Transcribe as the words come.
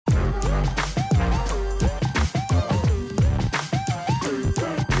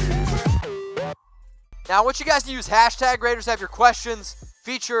Now, I want you guys to use hashtag Raiders, have your questions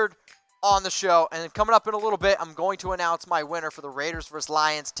featured on the show. And then coming up in a little bit, I'm going to announce my winner for the Raiders vs.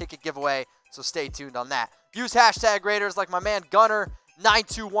 Lions ticket giveaway. So stay tuned on that. Use hashtag Raiders like my man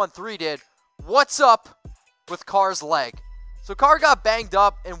Gunner9213 did. What's up with Carr's leg? So Carr got banged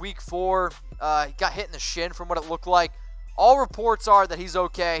up in week 4. He got hit in the shin from what it looked like. All reports are that he's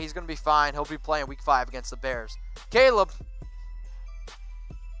okay. He's going to be fine. He'll be playing week 5 against the Bears. Caleb.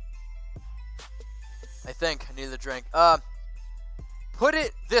 I think I needed a drink. Put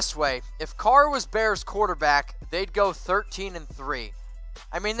it this way. If Carr was Bears quarterback, they'd go 13-3.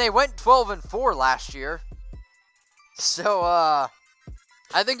 I mean, they went 12-4 last year. So,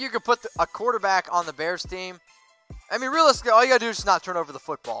 I think you could put a quarterback on the Bears team. I mean, realistically, all you got to do is just not turn over the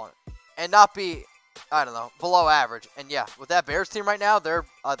football and not be, I don't know, below average. And yeah, with that Bears team right now, they're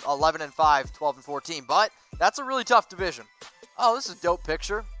 11-5, 12-4 team. But that's a really tough division. Oh, this is a dope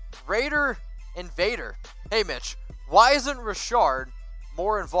picture. Raider Invader. Hey, Mitch, why isn't Richard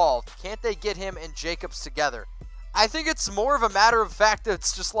more involved? Can't they get him and Jacobs together? I think it's more of a matter of fact that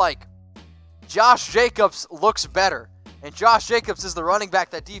it's just like Josh Jacobs looks better. And Josh Jacobs is the running back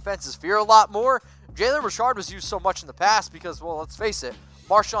that defenses fear a lot more. Jalen Richard was used so much in the past because, well, let's face it,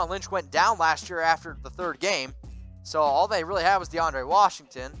 Marshawn Lynch went down last year after the 3rd game. So all they really had was DeAndre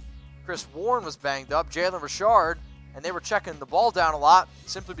Washington. Chris Warren was banged up, Jalen Richard, and they were checking the ball down a lot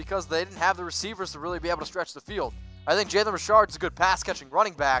simply because they didn't have the receivers to really be able to stretch the field. I think Jalen Richard's a good pass-catching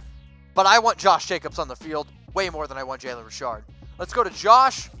running back, but I want Josh Jacobs on the field way more than I want Jalen Richard. Let's go to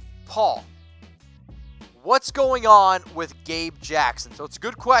Josh Paul. What's going on with Gabe Jackson? So it's a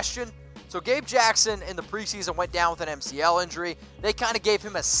good question. So Gabe Jackson in the preseason went down with an MCL injury. They kind of gave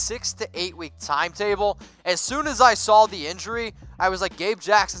him a 6 to 8 week timetable. As soon as I saw the injury, I was like, Gabe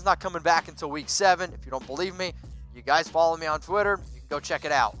Jackson's not coming back until week 7. If you don't believe me, you guys follow me on Twitter. You can go check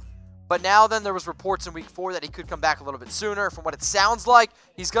it out. But now then there was reports in week 4 that he could come back a little bit sooner. From what it sounds like,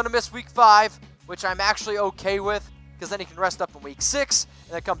 he's going to miss week 5, which I'm actually okay with because then he can rest up in week 6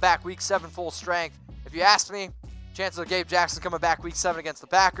 and then come back week 7 full strength. If you ask me, chances of Gabe Jackson coming back week 7 against the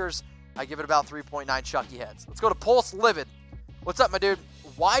Packers, I give it about 3.9 Chucky heads. Let's go to Pulse Livid. What's up, my dude?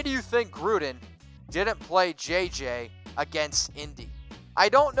 Why do you think Grudn didn't play JJ against Indy? I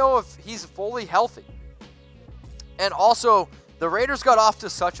don't know if he's fully healthy. And also, the Raiders got off to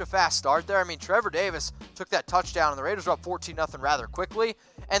such a fast start there. I mean, Trevor Davis took that touchdown, and the Raiders were up 14-0 rather quickly.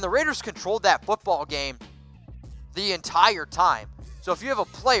 And the Raiders controlled that football game the entire time. So if you have a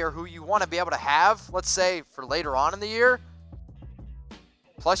player who you want to be able to have, let's say, for later on in the year,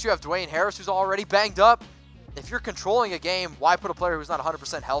 plus you have Dwayne Harris, who's already banged up. If you're controlling a game, why put a player who's not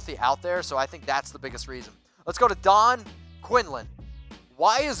 100% healthy out there? So I think that's the biggest reason. Let's go to Don Quinlan.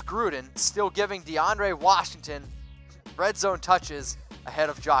 Why is Grudn still giving DeAndre Washington red zone touches ahead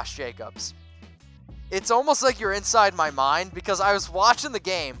of Josh Jacobs? It's almost like you're inside my mind because I was watching the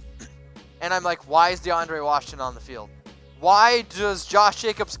game, and I'm like, why is DeAndre Washington on the field? Why does Josh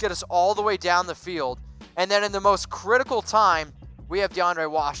Jacobs get us all the way down the field, and then in the most critical time, we have DeAndre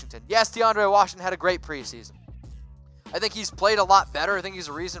Washington? Yes, DeAndre Washington had a great preseason. I think he's played a lot better. I think he's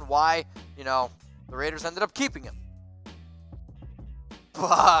the reason why, the Raiders ended up keeping him.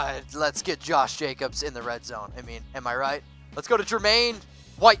 But let's get Josh Jacobs in the red zone. I mean, am I right? Let's go to Jermaine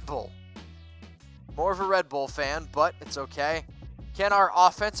White Bull. More of a Red Bull fan, but it's okay. Can our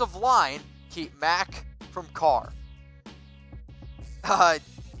offensive line keep Mack from Carr?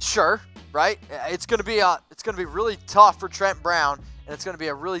 Sure, right? It's gonna be really tough for Trent Brown, and it's gonna be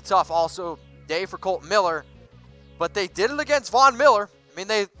a really tough also day for Colt Miller. But they did it against Von Miller. I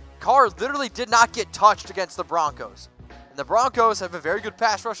mean, Carr literally did not get touched against the Broncos. And the Broncos have a very good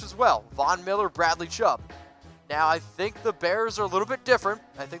pass rush as well. Von Miller, Bradley Chubb. Now, I think the Bears are a little bit different.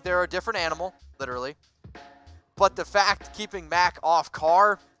 I think they're a different animal, literally. But the fact keeping Mack off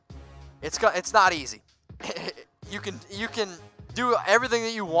Carr, it's not easy. You can do everything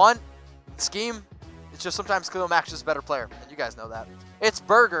that you want, scheme. It's just sometimes Khalil Mack's just a better player, and you guys know that. It's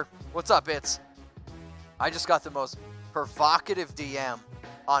Burger. What's up, It's? I just got the most provocative DM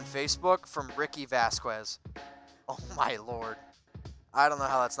on Facebook from Ricky Vasquez. Oh my lord. I don't know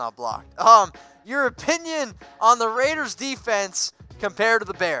how that's not blocked. Your opinion on the Raiders defense compared to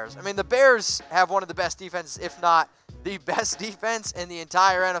the Bears. I mean, the Bears have one of the best defenses, if not the best defense in the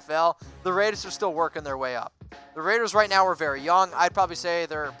entire NFL. The Raiders are still working their way up. The Raiders right now are very young. I'd probably say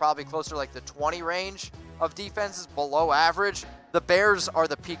they're probably closer to like the 20 range of defenses, below average. The Bears are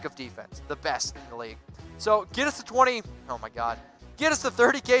the peak of defense, the best in the league. So get us to 20, oh my God. Get us to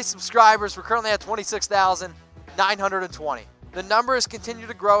 30K subscribers. We're currently at 26,920. The numbers continue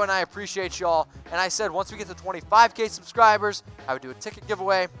to grow, and I appreciate y'all. And I said once we get to 25K subscribers, I would do a ticket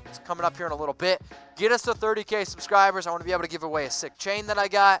giveaway. It's coming up here in a little bit. Get us to 30K subscribers. I want to be able to give away a sick chain that I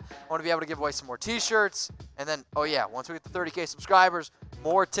got. I want to be able to give away some more t-shirts. And then, oh yeah, once we get to 30K subscribers,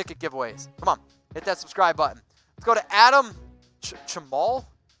 more ticket giveaways. Come on, hit that subscribe button. Let's go to Adam Chamal.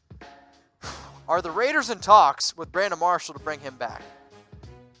 Are the Raiders in talks with Brandon Marshall to bring him back?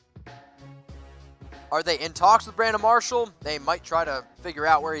 Are they in talks with Brandon Marshall? They might try to figure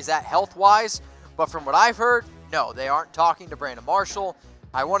out where he's at health-wise. But from what I've heard, no, they aren't talking to Brandon Marshall.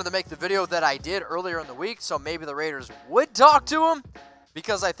 I wanted to make the video that I did earlier in the week, so maybe the Raiders would talk to him,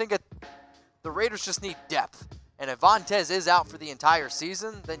 because I think the Raiders just need depth. And if Vontaze is out for the entire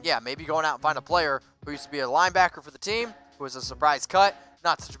season, then yeah, maybe going out and find a player who used to be a linebacker for the team, who was a surprise cut,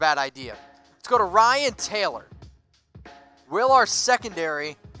 not such a bad idea. Let's go to Ryan Taylor. Will our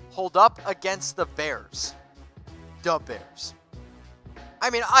secondary hold up against the Bears? The Bears. I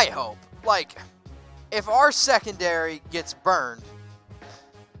mean, I hope. Like, if our secondary gets burned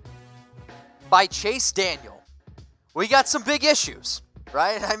by Chase Daniel, we got some big issues,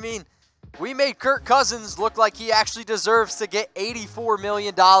 right? I mean, we made Kirk Cousins look like he actually deserves to get $84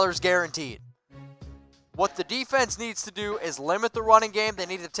 million guaranteed. What the defense needs to do is limit the running game. They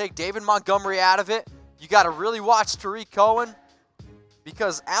need to take David Montgomery out of it. You got to really watch Tariq Cohen,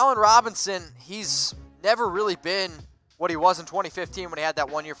 because Allen Robinson, he's never really been what he was in 2015 when he had that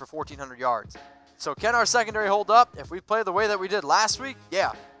 1 year for 1,400 yards. So can our secondary hold up if we play the way that we did last week?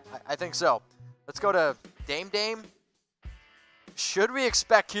 Yeah, I think so. Let's go to Dame. Should we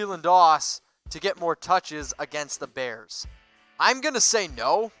expect Keelan Doss to get more touches against the Bears? I'm going to say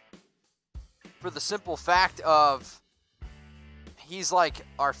no, for the simple fact of he's like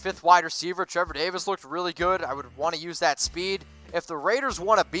our fifth wide receiver. Trevor Davis looked really good. I would want to use that speed. If the Raiders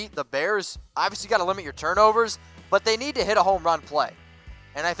want to beat the Bears, obviously you got to limit your turnovers, but they need to hit a home run play.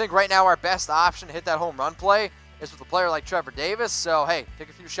 And I think right now our best option to hit that home run play is with a player like Trevor Davis. So, hey, take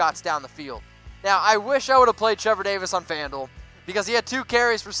a few shots down the field. Now, I wish I would have played Trevor Davis on FanDuel, because he had 2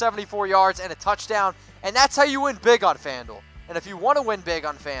 carries for 74 yards and a touchdown, and that's how you win big on FanDuel. And if you want to win big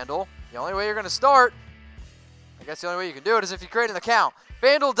on FanDuel, the only way you're going to start, I guess the only way you can do it is if you create an account.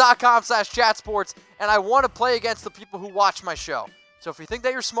 FanDuel.com/chatsports, and I want to play against the people who watch my show. So if you think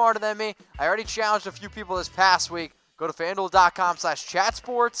that you're smarter than me, I already challenged a few people this past week. Go to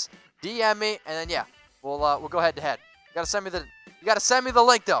FanDuel.com/chatsports, DM me, and then yeah, we'll go head to head. You gotta send me the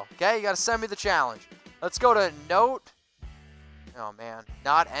link though, okay? You gotta send me the challenge. Let's go to Note. Oh man,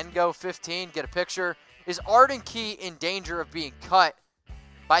 not Ngo 15. Get a picture. Is Arden Key in danger of being cut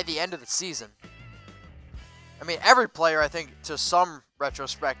by the end of the season? I mean, every player, I think, to some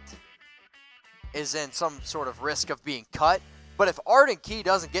retrospect, is in some sort of risk of being cut. But if Arden Key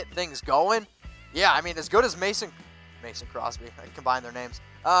doesn't get things going, yeah, I mean, as good as Mason Crosby, I combine their names.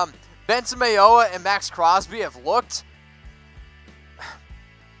 Benson Mayowa and Maxx Crosby have looked.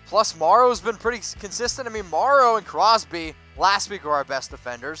 Plus, Morrow's been pretty consistent. I mean, Morrow and Crosby last week were our best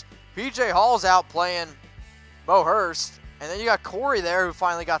defenders. P.J. Hall's out playing Mo Hurst. And then you got Corey there who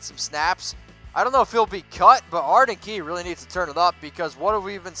finally got some snaps. I don't know if he'll be cut, but Arden Key really needs to turn it up, because what have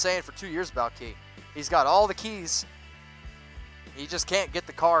we been saying for 2 years about Key? He's got all the keys. He just can't get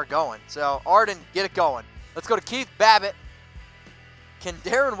the car going. So, Arden, get it going. Let's go to Keith Babbitt. Can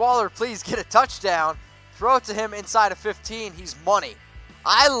Darren Waller please get a touchdown? Throw it to him inside of 15. He's money.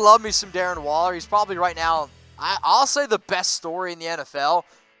 I love me some Darren Waller. He's probably right now, I'll say, the best story in the NFL.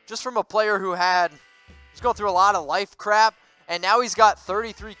 Just from a player who was going through a lot of life crap. And now he's got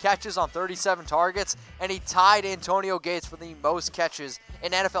 33 catches on 37 targets, and he tied Antonio Gates for the most catches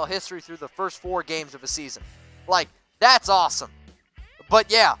in NFL history through the first 4 games of a season. Like, that's awesome. But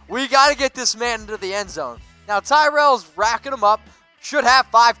yeah, we got to get this man into the end zone. Now, Tyrell's racking them up. Should have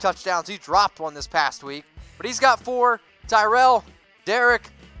 5 touchdowns. He dropped one this past week, but he's got 4. Tyrell, Derek,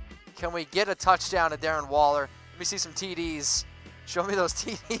 can we get a touchdown to Darren Waller? Let me see some TDs. Show me those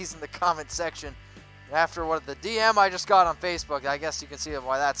TDs in the comment section. After what the DM I just got on Facebook, I guess you can see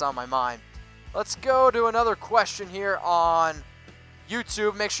why that's on my mind. Let's go to another question here on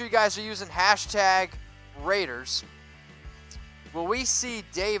YouTube. Make sure you guys are using hashtag Raiders. Will we see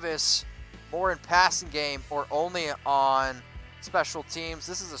Davis more in passing game or only on special teams?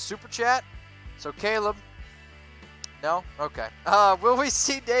 This is a super chat. So Caleb, no? Okay. Will we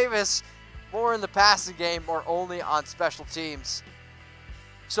see Davis more in the passing game or only on special teams?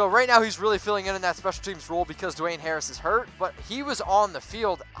 So right now he's really filling in that special teams role because Dwayne Harris is hurt, but he was on the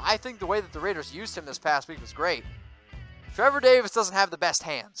field. I think the way that the Raiders used him this past week was great. Trevor Davis doesn't have the best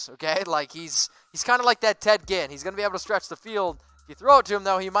hands, okay? Like he's kind of like that Ted Ginn. He's going to be able to stretch the field. If you throw it to him,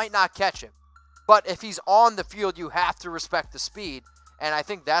 though, he might not catch it. But if he's on the field, you have to respect the speed. And I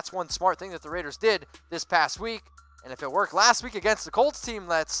think that's one smart thing that the Raiders did this past week. And if it worked last week against the Colts team,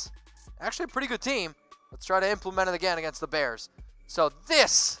 that's actually a pretty good team. Let's try to implement it again against the Bears. So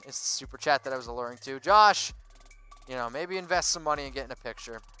this is the super chat that I was alluring to. Josh, maybe invest some money in getting a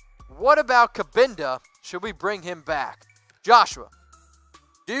picture. What about Cabinda? Should we bring him back? Joshua,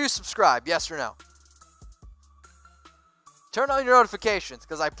 do you subscribe? Yes or no? Turn on your notifications,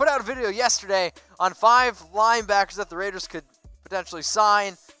 because I put out a video yesterday on 5 linebackers that the Raiders could potentially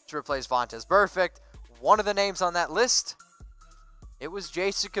sign to replace Vontaze Burfict. One of the names on that list, it was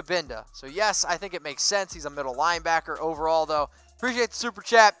Jason Cabinda. So yes, I think it makes sense. He's a middle linebacker overall, though. Appreciate the super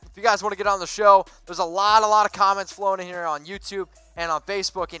chat. If you guys want to get on the show, there's a lot of comments flowing in here on YouTube and on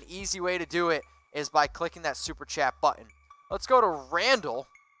Facebook. An easy way to do it is by clicking that super chat button. Let's go to Randall.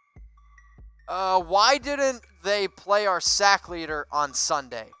 Why didn't they play our sack leader on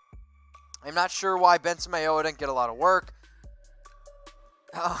Sunday? I'm not sure why Benson Mayowa didn't get a lot of work.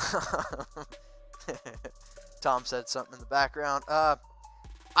 Tom said something in the background.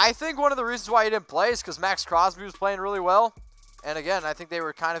 I think one of the reasons why he didn't play is because Maxx Crosby was playing really well. And again, I think they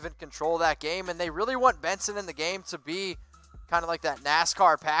were kind of in control of that game. And they really want Benson in the game to be kind of like that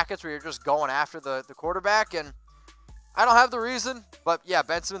NASCAR package where you're just going after the quarterback. And I don't have the reason, but yeah,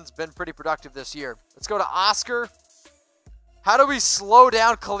 Benson's been pretty productive this year. Let's go to Oscar. How do we slow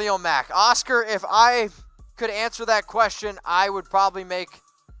down Khalil Mack? Oscar, if I could answer that question, I would probably make,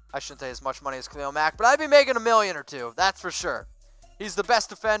 I shouldn't say as much money as Khalil Mack, but I'd be making $1 million or $2 million, that's for sure. He's the best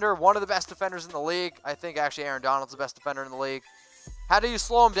defender, one of the best defenders in the league. I think actually Aaron Donald's the best defender in the league. How do you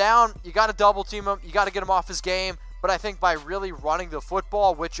slow him down? You got to double team him. You got to get him off his game. But I think by really running the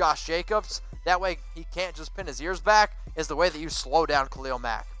football with Josh Jacobs, that way he can't just pin his ears back, is the way that you slow down Khalil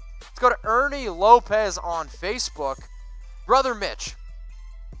Mack. Let's go to Ernie Lopez on Facebook. Brother Mitch,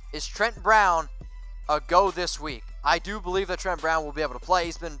 is Trent Brown a go this week? I do believe that Trent Brown will be able to play.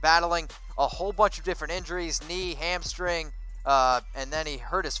 He's been battling a whole bunch of different injuries, knee, hamstring, and then he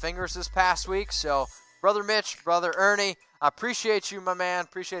hurt his fingers this past week. So, Brother Mitch, Brother Ernie, I appreciate you, my man.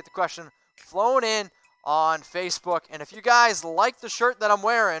 Appreciate the question flowing in on Facebook. And if you guys like the shirt that I'm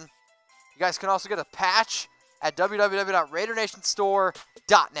wearing, you guys can also get a patch at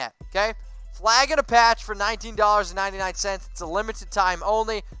www.RaiderNationStore.net, okay? Flag and a patch for $19.99. It's a limited time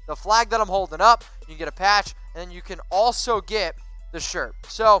only. The flag that I'm holding up, you can get a patch, and then you can also get the shirt.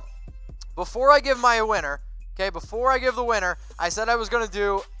 So, before I give my winner, okay, before I give the winner, I said I was going to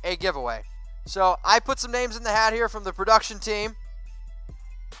do a giveaway. So, I put some names in the hat here from the production team.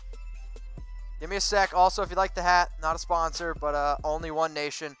 Give me a sec. Also, if you like the hat, not a sponsor, but only one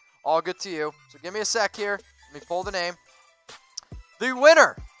nation. All good to you. So give me a sec here. Let me pull the name. The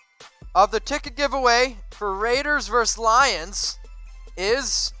winner of the ticket giveaway for Raiders vs. Lions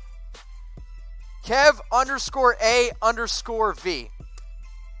is Kev_A_V.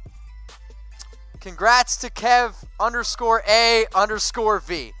 Congrats to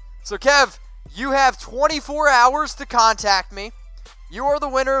Kev_A_V. So Kev, you have 24 hours to contact me. You are the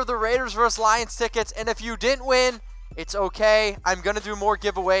winner of the Raiders vs. Lions tickets, and if you didn't win, it's okay. I'm going to do more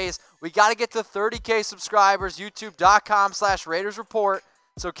giveaways. We got to get to 30K subscribers, youtube.com/Raiders Report.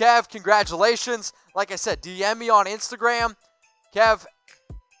 So, Kev, congratulations. Like I said, DM me on Instagram, Kev_A_V.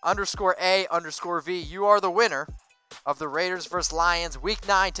 You are the winner of the Raiders vs. Lions Week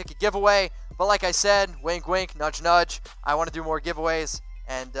 9 ticket giveaway. But like I said, wink, wink, nudge, nudge. I want to do more giveaways.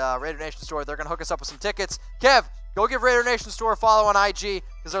 And Raider Nation Store, they're going to hook us up with some tickets. Kev, go give Raider Nation Store a follow on IG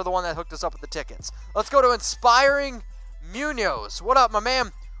because they're the one that hooked us up with the tickets. Let's go to Inspiring Munoz. What up, my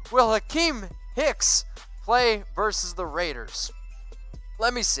man? Will Hakeem Hicks play versus the Raiders?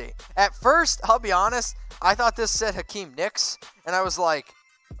 Let me see. At first, I'll be honest, I thought this said Hakeem Nicks, and I was like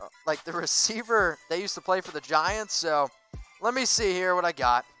the receiver, they used to play for the Giants, so let me see here what I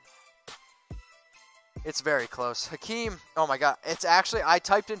got. It's very close. Hakeem, oh my God. It's actually, I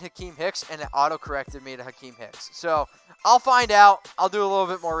typed in Hakeem Hicks and it auto-corrected me to Hakeem Hicks. So, I'll find out. I'll do a little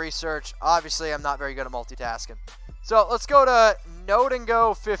bit more research. Obviously, I'm not very good at multitasking. So, let's go to Note and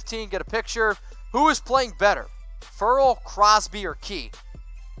Go 15, get a picture. Who is playing better? Ferrell, Crosby, or Key?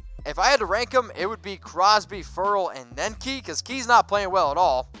 If I had to rank them, it would be Crosby, Ferrell, and then Key, because Key's not playing well at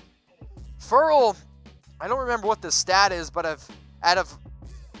all. Ferrell, I don't remember what the stat is, but out of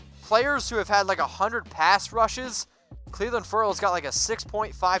players who have had like 100 pass rushes, Clelin Ferrell's got like a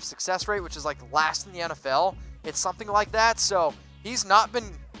 6.5 success rate, which is like last in the NFL. It's something like that, so he's not been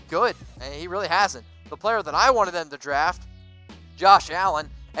good. He really hasn't. The player that I wanted them to draft, Josh Allen,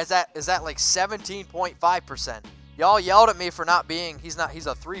 is at like 17.5%. Y'all yelled at me for not being, he's a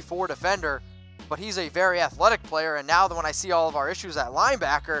 3-4 defender, but he's a very athletic player, and now that when I see all of our issues at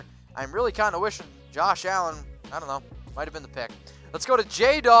linebacker, I'm really kind of wishing Josh Allen, I don't know, might have been the pick. Let's go to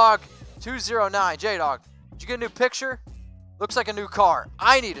JDog209. JDog, did you get a new picture? Looks like a new car.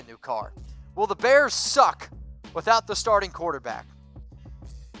 I need a new car. Will the Bears suck without the starting quarterback?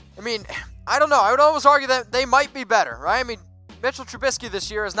 I mean, I don't know. I would almost argue that they might be better, right? I mean, Mitchell Turbisky this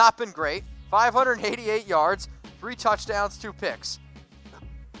year has not been great. 588 yards, 3 touchdowns, 2 picks.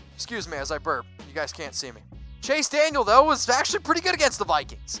 Excuse me as I burp. You guys can't see me. Chase Daniel, though, was actually pretty good against the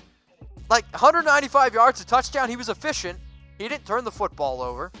Vikings. Like, 195 yards, a touchdown. He was efficient. He didn't turn the football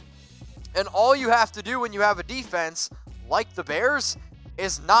over. And all you have to do when you have a defense like the Bears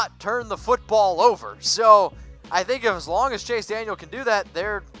is not turn the football over. So I think as long as Chase Daniel can do that,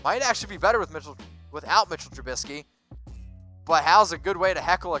 they might actually be better without Mitchell Turbisky. But how's a good way to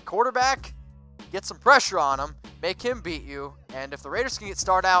heckle a quarterback? Get some pressure on him, make him beat you, and if the Raiders can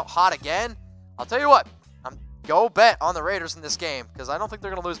start out hot again, I'll tell you what, go bet on the Raiders in this game because I don't think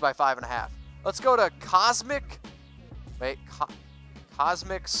they're going to lose by 5.5. Let's go to Cosmic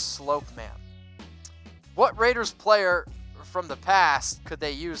Slope Man. What Raiders player from the past could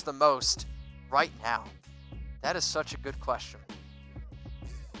they use the most right now? That is such a good question.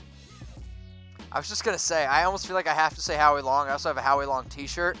 I was just going to say, I almost feel like I have to say Howie Long. I also have a Howie Long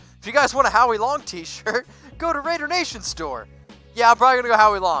t-shirt. If you guys want a Howie Long t-shirt, go to Raider Nation store. Yeah, I'm probably going to go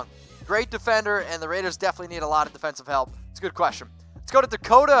Howie Long. Great defender, and the Raiders definitely need a lot of defensive help. It's a good question. Let's go to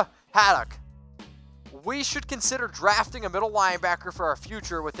Dakota Haddock. We should consider drafting a middle linebacker for our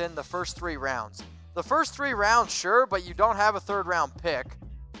future within the first 3 rounds. The first 3 rounds, sure, but you don't have a 3rd-round pick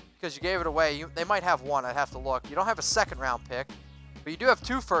because you gave it away. They might have one. I'd have to look. You don't have a 2nd-round pick. But you do have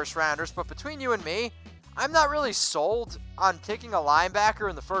 2 first-rounders. But between you and me, I'm not really sold on taking a linebacker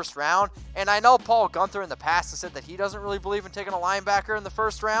in the 1st round. And I know Paul Gunther in the past has said that he doesn't really believe in taking a linebacker in the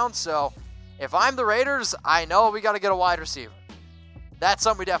 1st round. So if I'm the Raiders, I know we got to get a wide receiver. That's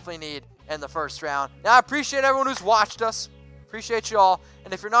something we definitely need in the 1st round. Now, I appreciate everyone who's watched us. Appreciate you all.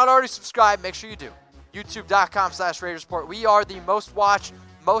 And if you're not already subscribed, make sure you do. YouTube.com/Raiders Report. We are the most watched,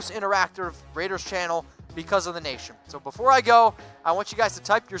 most interactive Raiders channel because of the nation. So before I go, I want you guys to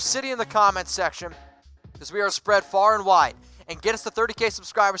type your city in the comments section because we are spread far and wide. And get us to 30K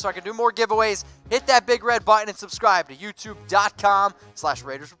subscribers so I can do more giveaways. Hit that big red button and subscribe to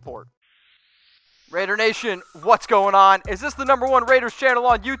youtube.com/Raiders Report. Raider Nation, what's going on? Is this the #1 Raiders channel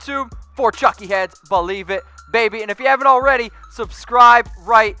on YouTube? For Chucky Heads, believe it, baby. And if you haven't already, subscribe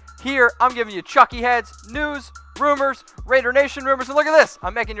right here. I'm giving you Chucky Heads, news, rumors, Raider Nation rumors. And look at this.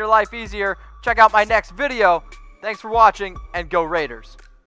 I'm making your life easier. Check out my next video. Thanks for watching, and go Raiders.